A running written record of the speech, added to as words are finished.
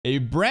A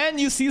brand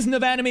new season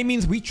of anime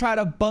means we tried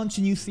a bunch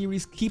of new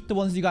series. Keep the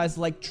ones you guys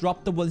like,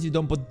 drop the ones you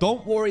don't. But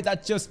don't worry,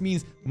 that just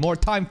means more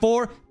time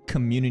for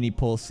community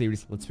poll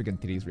series. Let's begin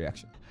today's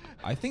reaction.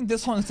 I think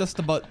this one is just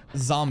about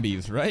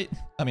zombies, right?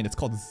 I mean, it's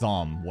called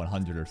Zom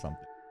 100 or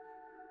something.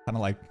 Kind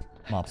of like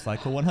Mob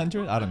Psycho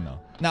 100? I don't know.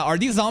 Now, are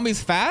these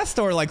zombies fast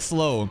or like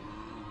slow?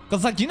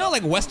 Because like, you know,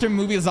 like Western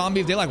movie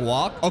zombies, they like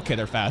walk. Okay,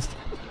 they're fast.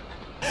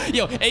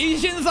 Yo,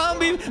 Asian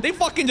zombies, they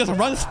fucking just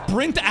run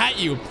sprint at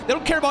you. They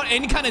don't care about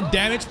any kind of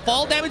damage.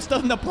 Fall damage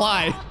doesn't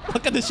apply.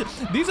 Look at this shit.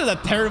 These are the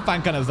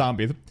terrifying kind of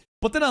zombies.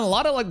 But then on a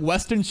lot of like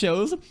Western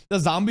shows, the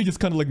zombie just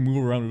kind of like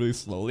move around really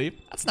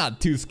slowly. That's not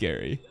too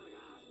scary.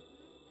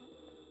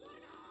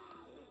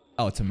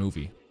 Oh, it's a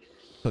movie.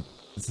 But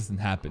this doesn't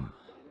happen.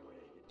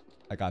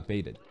 I got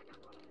baited.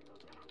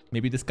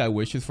 Maybe this guy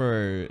wishes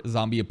for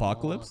zombie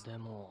apocalypse?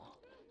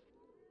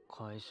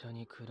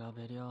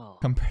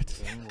 Compared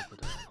to...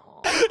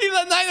 He's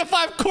a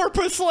 9-to-5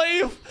 corporate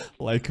slave!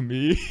 Like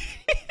me.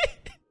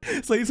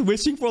 So he's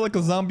wishing for like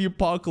a zombie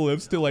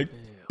apocalypse to like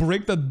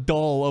break the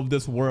dull of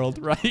this world,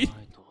 right?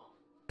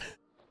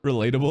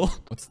 Relatable.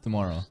 What's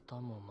tomorrow?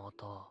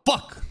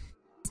 Fuck!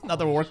 It's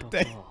another work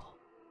day.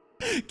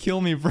 Kill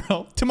me,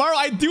 bro. Tomorrow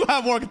I do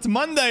have work. It's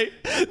Monday.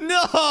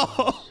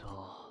 No!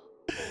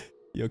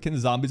 Yo, can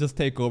zombies just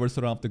take over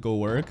so I don't have to go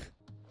work?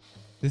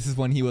 This is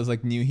when he was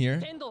like new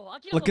here.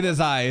 Look at his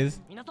eyes.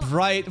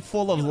 Bright,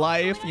 full of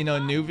life, you know,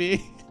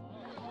 newbie.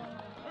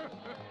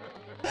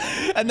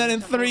 And then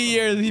in 3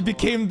 years, he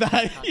became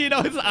that. You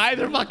know, his eyes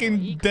are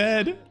fucking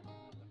dead.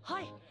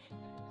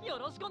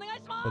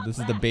 Oh, this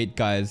is the bait,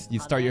 guys. You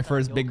start your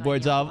first big boy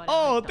job.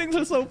 Oh, things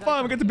are so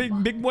fun. We get the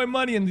big boy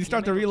money, and you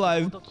start to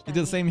realize you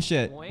do the same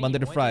shit Monday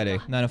to Friday,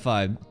 9 to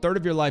 5. Third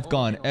of your life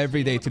gone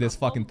every day to this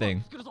fucking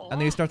thing. And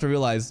then you start to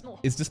realize,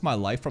 is this my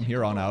life from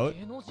here on out?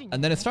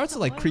 And then it starts to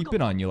like creep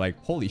in on you, like,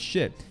 holy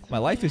shit, my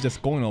life is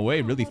just going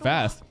away really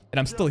fast, and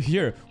I'm still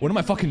here. What am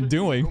I fucking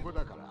doing?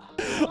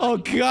 Oh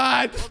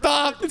god,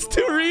 stop! It's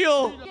too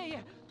real.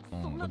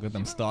 Oh, look at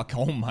them stock.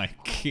 Oh my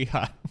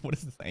god, what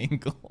is this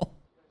angle?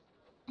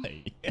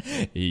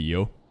 Hey,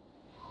 yo.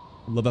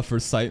 Love at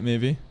first sight,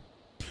 maybe.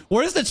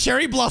 Where's the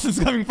cherry blossoms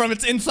coming from?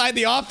 It's inside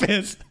the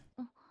office.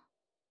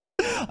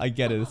 I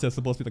get it. It's just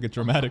supposed to be like a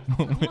dramatic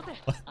moment.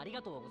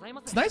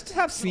 It's nice to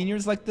have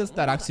seniors like this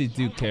that actually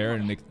do care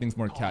and make things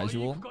more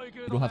casual.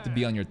 You don't have to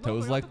be on your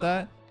toes like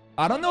that.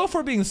 I don't know if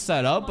we're being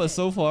set up, but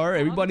so far,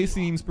 everybody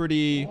seems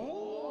pretty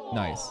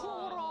nice.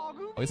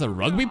 Oh, he's a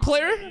rugby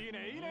player?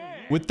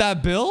 With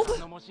that build?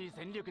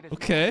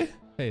 Okay.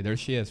 Hey, there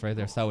she is right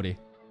there, Saudi.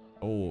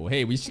 Oh,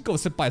 hey, we should go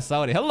sit by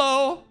Saudi.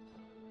 Hello!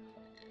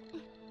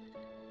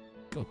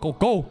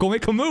 Go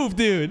make a move,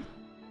 dude!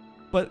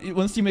 But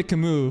once you make a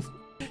move,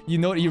 you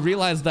know, you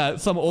realize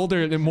that some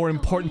older and more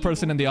important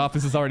person in the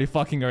office is already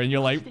fucking her, and you're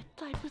like,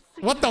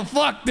 what the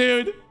fuck,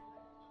 dude?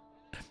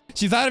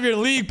 She's out of your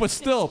league, but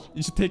still,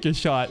 you should take your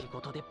shot.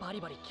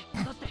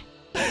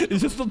 You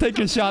should still take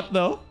your shot,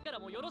 though.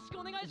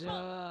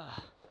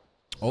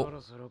 Oh.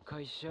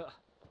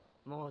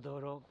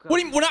 What do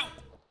you mean? We're not...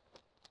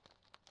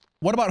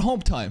 What about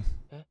home time?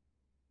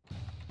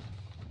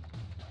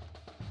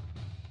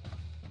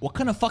 What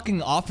kind of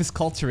fucking office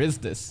culture is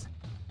this?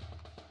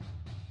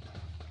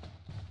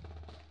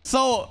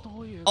 So,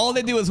 all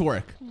they do is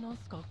work.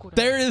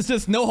 There is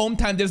just no home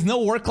time. There's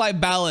no work-life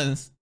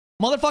balance.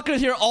 Motherfuckers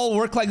here all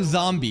work like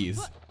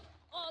zombies.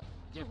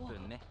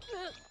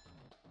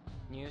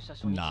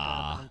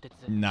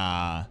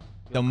 Nah.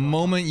 The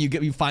moment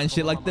you find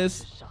shit like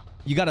this,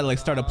 you gotta like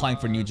start applying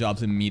for new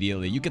jobs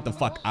immediately. You get the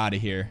fuck out of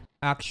here.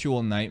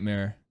 Actual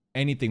nightmare.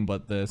 Anything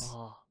but this.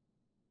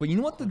 But you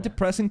know what the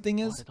depressing thing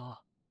is?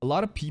 A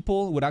lot of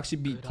people would actually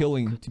be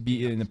killing to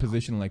be in a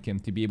position like him,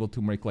 to be able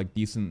to make like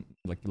decent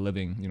like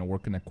living, you know,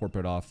 working at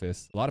corporate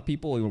office. A lot of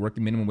people are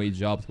working minimum wage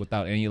jobs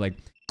without any like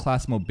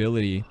class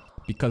mobility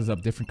because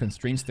of different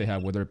constraints they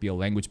have, whether it be a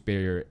language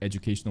barrier,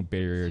 educational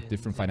barrier,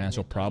 different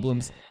financial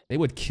problems. They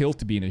would kill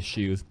to be in his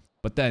shoes.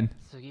 But then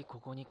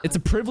it's a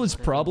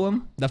privileged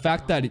problem. The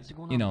fact that,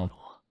 you know,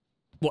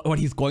 what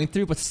he's going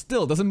through, but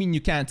still doesn't mean you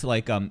can't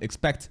like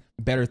expect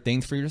better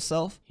things for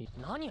yourself.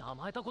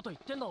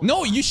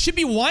 No, you should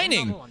be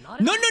whining.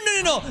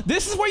 No.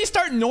 This is where you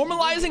start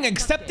normalizing,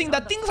 accepting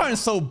that things aren't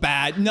so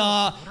bad.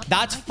 Nah,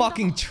 that's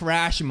fucking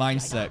trash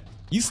mindset.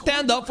 You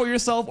stand up for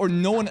yourself or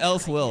no one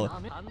else will.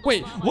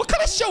 Wait, what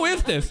kind of show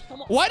is this?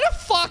 Why the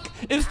fuck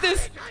is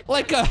this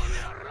like a...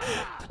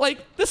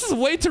 Like, this is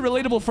way too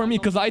relatable for me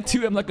because I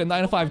too am like a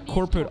 9-to-5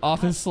 corporate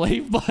office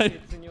slave, but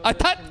I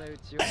thought...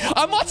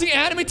 I'm watching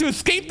anime to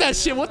escape that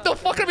shit. What the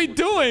fuck are we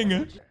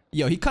doing?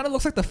 Yo, he kind of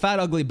looks like the fat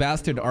ugly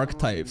bastard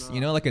archetypes.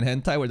 You know, like in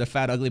hentai where the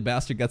fat ugly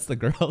bastard gets the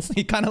girls.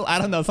 He kind of, I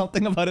don't know,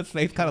 something about his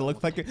face kind of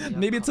looks like it.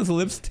 Maybe it's his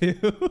lips too.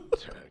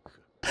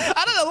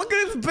 I don't know, look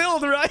at his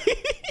build, right?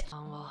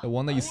 The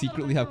one that you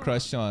secretly have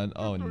crush on.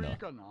 Oh no.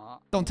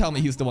 Don't tell me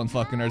he's the one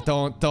fucking her.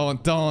 Don't.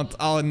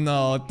 Oh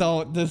no,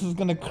 don't. This is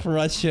gonna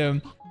crush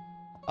him.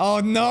 Oh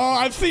no,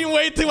 I've seen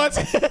way too much.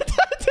 I didn't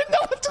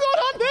know what's going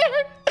on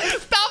there.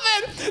 Stop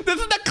it! This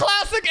is the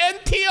classic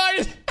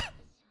NTR.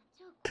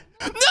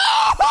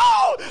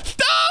 No!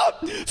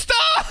 Stop!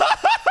 Stop!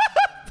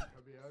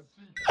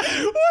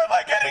 Why am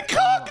I getting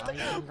cooked?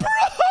 Bro!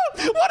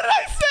 What did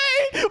I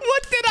say?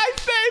 What did I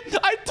say?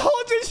 I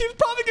told you she's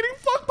probably getting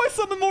fucked by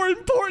someone more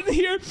important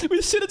here.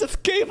 We should have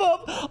just gave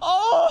up.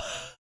 Oh!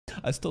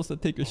 I still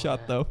said take your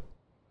shot though.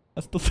 I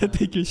still said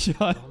take your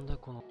shot.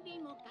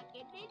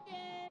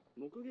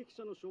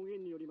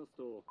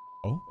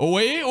 Oh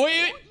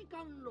wait.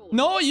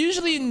 No,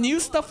 usually new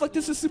stuff like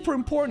this is super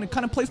important. It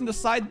kind of plays on the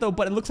side though,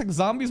 but it looks like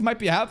zombies might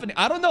be happening.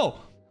 I don't know.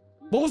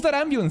 What was that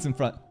ambulance in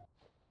front?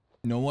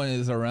 No one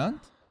is around?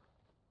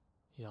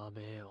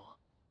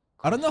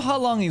 I don't know how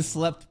long he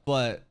slept,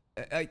 but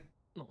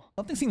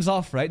something seems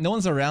off, right? No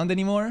one's around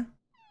anymore?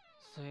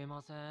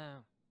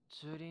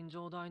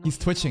 He's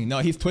twitching. No,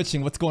 he's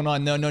twitching. What's going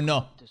on?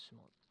 No.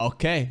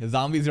 Okay, the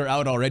zombies are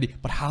out already.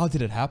 But how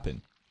did it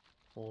happen?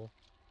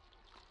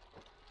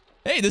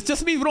 Hey, this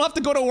just means we don't have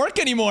to go to work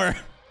anymore.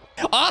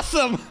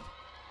 Awesome.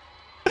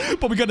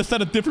 But we got a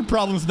set of different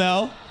problems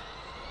now.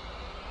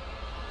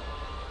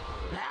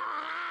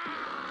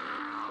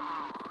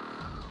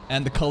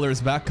 And the color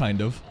is back,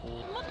 kind of.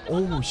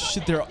 Oh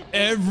shit, they're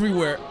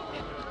everywhere.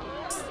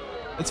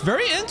 It's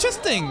very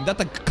interesting that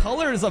the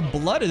colors of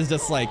blood is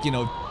just like, you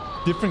know,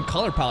 different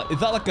color palette. Is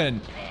that like an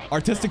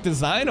artistic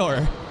design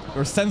or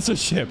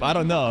censorship? I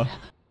don't know.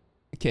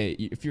 Okay,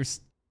 if you're...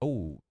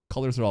 Oh,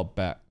 colors are all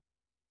back.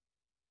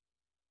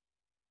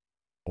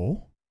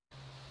 Oh?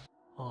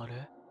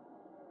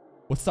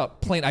 What's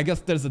that plane? I guess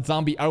there's a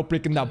zombie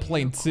outbreak in that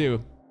plane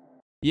too.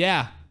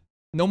 Yeah.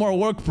 No more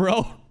work,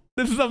 bro.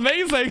 This is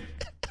amazing.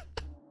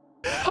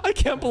 I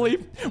can't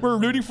believe we're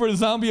rooting for a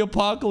zombie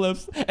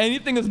apocalypse.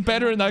 Anything is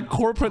better in that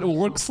corporate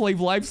work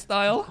slave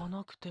lifestyle.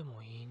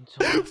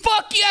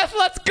 Fuck yes,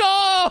 let's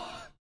go!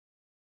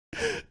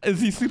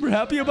 Is he super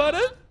happy about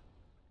it?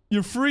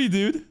 You're free,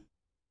 dude.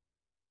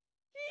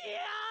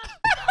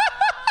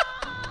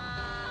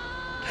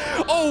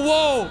 Oh,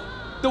 whoa!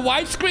 The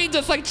widescreen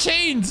just like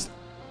changed.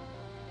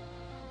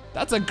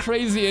 That's a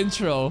crazy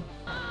intro.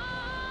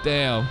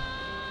 Damn.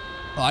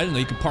 Oh, I didn't know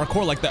you could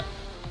parkour like that.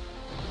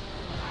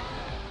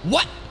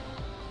 What?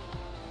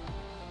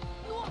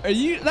 Are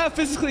you that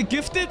physically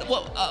gifted?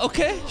 Well,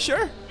 okay,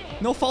 sure.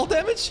 No fall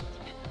damage?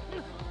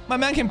 My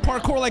man can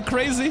parkour like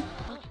crazy.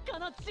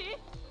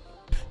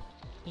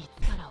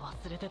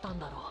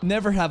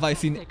 Never have I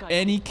seen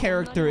any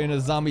character in a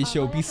zombie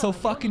show be so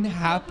fucking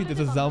happy there's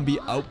a zombie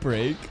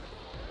outbreak.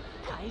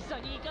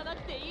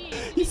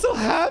 He's so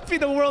happy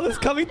the world is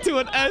coming to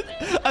an end.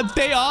 A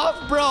day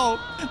off, bro.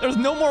 There's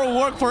no more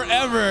work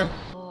forever.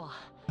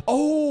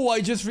 Oh,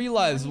 I just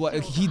realized what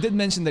he did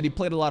mention that he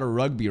played a lot of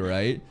rugby,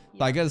 right?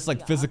 So I guess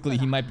like physically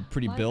he might be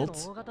pretty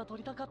built.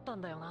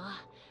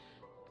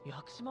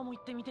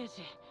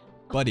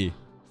 Buddy,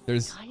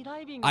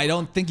 I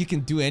don't think you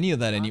can do any of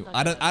that anymore.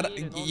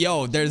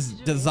 Yo, there's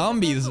the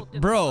zombies,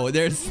 bro.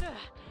 I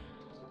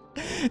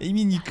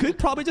mean, you could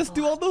probably just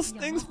do all those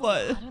things,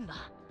 but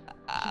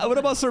what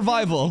about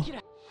survival?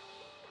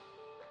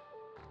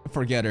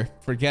 Forget her.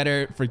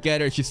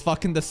 She's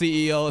fucking the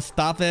CEO.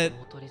 Stop it.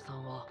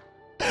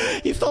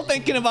 He's still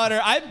thinking about her.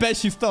 I bet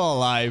she's still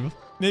alive.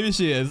 Maybe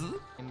she is.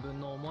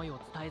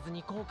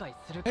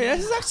 Hey,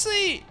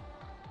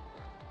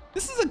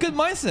 this is a good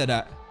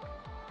mindset.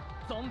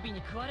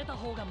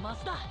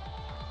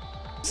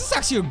 This is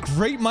actually a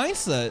great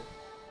mindset.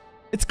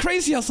 It's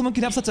crazy how someone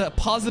can have such a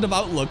positive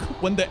outlook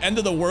when the end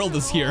of the world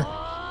is here.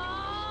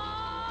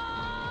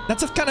 That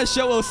just kind of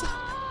shows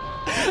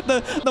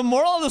the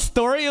moral of the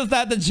story is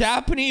that the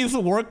Japanese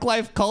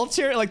work-life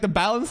culture, like the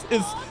balance,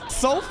 is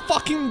so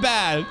fucking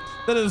bad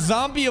that a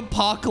zombie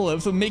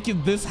apocalypse will make you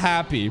this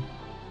happy.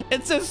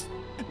 It's just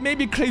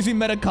maybe crazy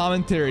meta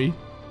commentary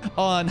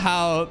on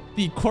how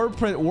the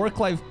corporate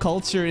work-life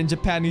culture in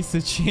Japan needs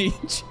to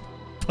change.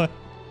 But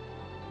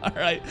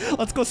alright,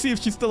 let's go see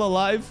if she's still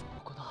alive.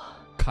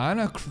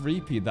 Kinda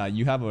creepy that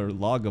you have a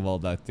log of all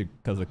that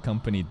because of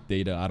company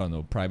data. I don't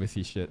know,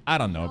 privacy shit. I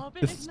don't know.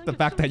 This, the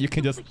fact that you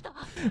can just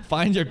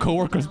find your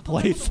coworker's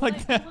place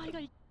like that.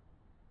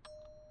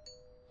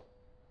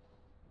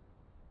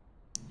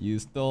 You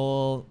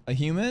still a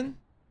human?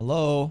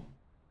 Hello?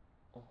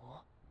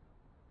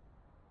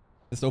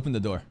 Just open the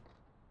door.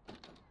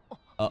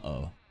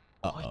 Uh-oh.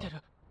 Uh-oh.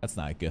 That's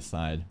not a good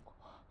sign.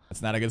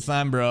 That's not a good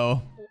sign,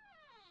 bro.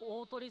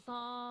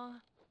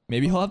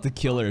 Maybe he'll have to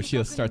kill her if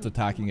she starts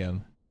attacking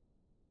him.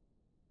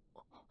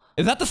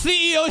 Is that the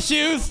CEO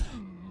shoes?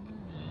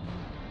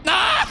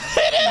 Nah,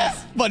 it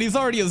is! But he's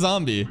already a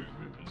zombie.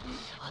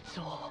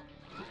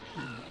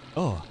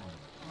 Oh.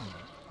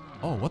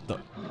 Oh, what the?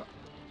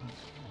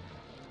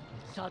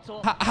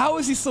 How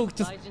is he so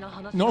just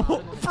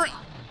normal?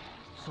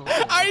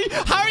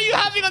 How are you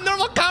having a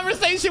normal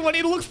conversation when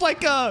he looks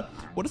like a...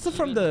 What's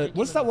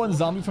that one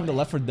zombie from the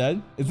Left 4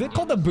 Dead? Is it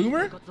called a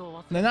boomer?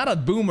 No, not a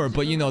boomer,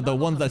 but you know, the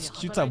one that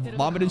shoots out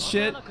vomit and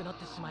shit.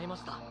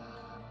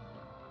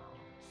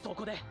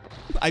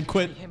 I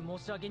quit.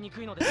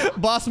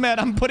 Boss man,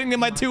 I'm putting in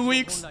my 2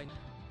 weeks.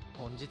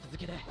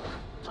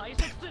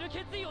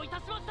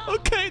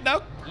 Okay,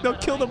 now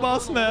kill the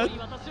boss man.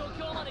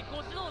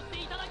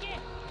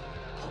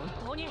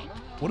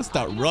 What is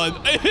that run?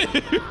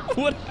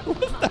 What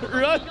is that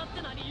run?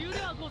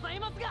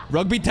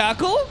 Rugby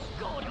tackle?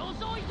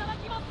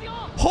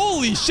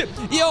 Holy shit.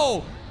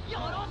 Yo,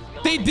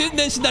 they did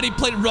mention that he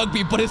played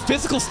rugby, but his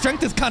physical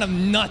strength is kind of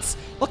nuts.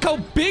 Look how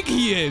big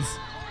he is.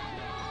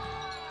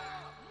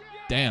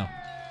 Damn.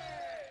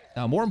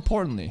 Now, more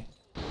importantly,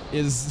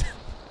 is...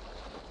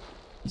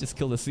 He just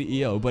killed the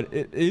CEO, but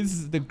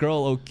is the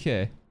girl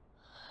okay?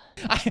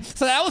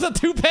 So that was a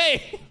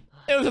toupee!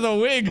 It was a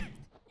wig!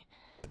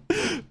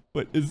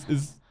 But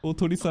is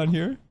Otori-san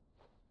here?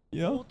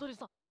 Yeah?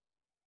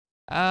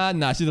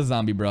 Nah, she's a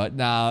zombie, bro.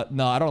 Nah,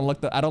 no, I don't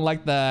like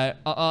that.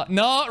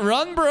 No,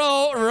 run,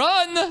 bro!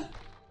 Run!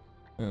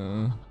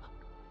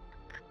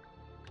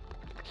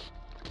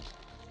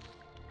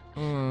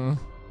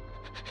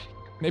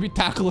 Maybe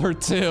tackle her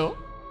too.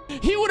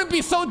 He wouldn't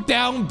be so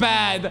down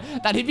bad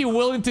that he'd be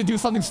willing to do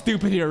something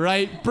stupid here,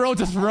 right? Bro,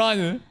 just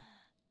run.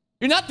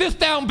 You're not this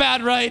down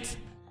bad, right?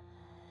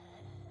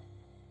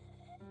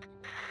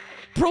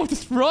 Bro,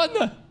 just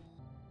run.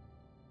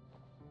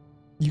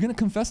 You gonna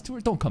confess to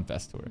her? Don't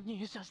confess to her.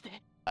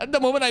 At the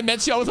moment I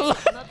met you, I was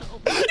alive.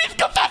 He's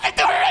confessing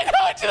to her right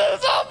now. She's a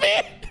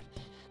zombie.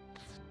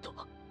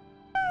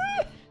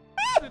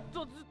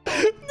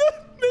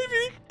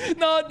 Maybe.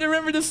 No,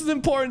 remember this is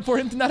important for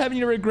him to not have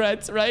any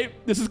regrets, right?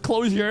 This is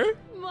closure.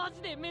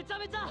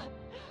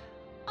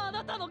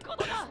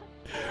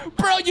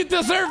 Bro, you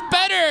deserve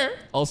better.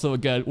 Also,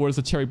 again, where's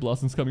the cherry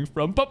blossoms coming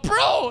from? But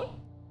bro,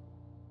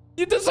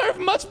 you deserve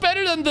much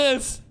better than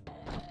this.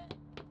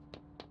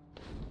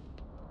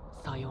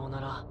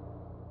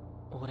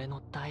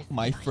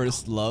 My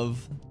first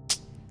love.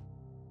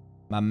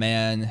 My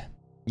man,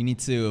 you need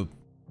to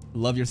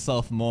love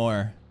yourself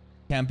more.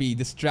 Can't be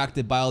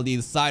distracted by all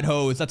these side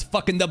hoes. That's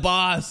fucking the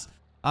boss.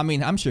 I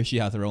mean, I'm sure she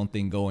has her own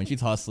thing going.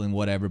 She's hustling,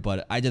 whatever.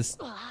 But this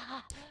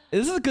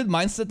is a good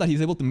mindset that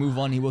he's able to move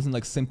on. He wasn't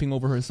like simping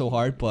over her so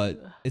hard.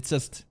 But it's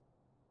just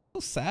so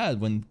sad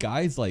when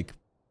guys like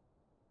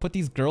put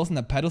these girls in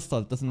a pedestal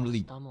that doesn't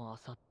really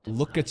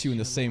look at you in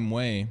the same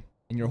way.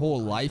 And your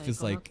whole life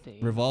is like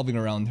revolving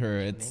around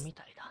her.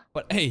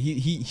 But hey,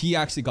 he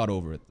actually got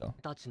over it though.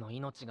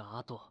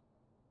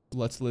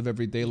 Let's live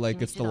every day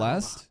like it's the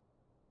last.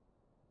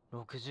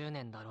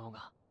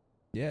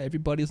 Yeah,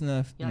 everybody's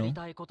gonna, you know, you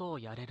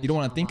don't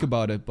want to think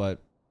about it,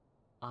 but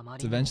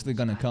it's eventually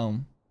gonna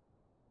come.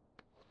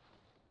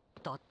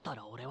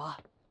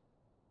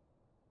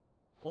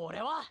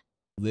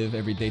 Live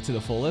every day to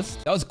the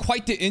fullest. That was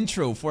quite the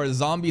intro for a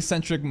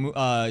zombie-centric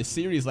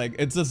series. Like,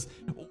 it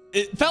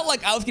felt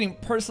like I was getting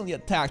personally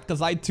attacked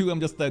because I too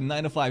am just a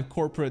 9-to-5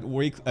 corporate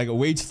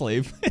wage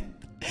slave.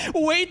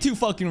 Way too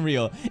fucking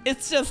real.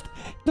 It's just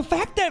the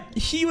fact that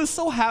he was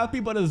so happy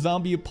about a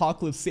zombie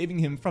apocalypse saving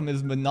him from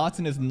his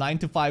monotonous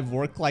 9-to-5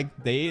 work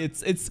like day.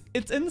 It's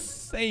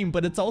insane,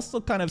 but it's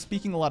also kind of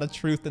speaking a lot of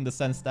truth in the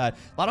sense that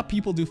a lot of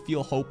people do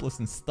feel hopeless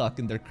and stuck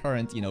in their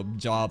current, you know,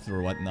 jobs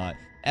or whatnot.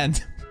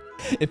 And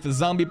if a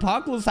zombie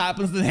apocalypse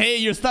happens, then hey,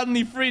 you're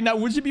suddenly free. Now,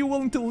 would you be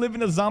willing to live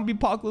in a zombie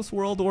apocalypse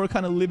world or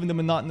kind of live in the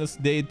monotonous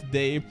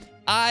day-to-day?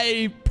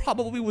 I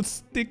probably would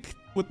stick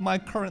with my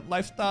current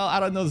lifestyle. I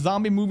don't know,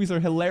 zombie movies are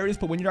hilarious,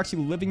 but when you're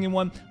actually living in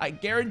one, I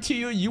guarantee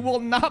you, you will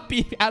not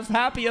be as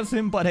happy as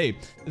him. But hey,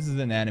 this is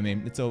an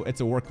anime. It's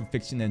a work of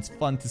fiction, and it's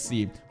fun to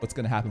see what's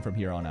gonna happen from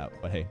here on out.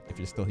 But hey, if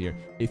you're still here,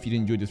 if you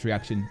enjoyed this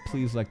reaction,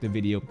 please like the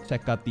video.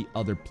 Check out the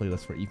other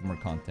playlist for even more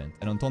content.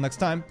 And until next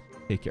time,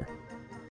 take care.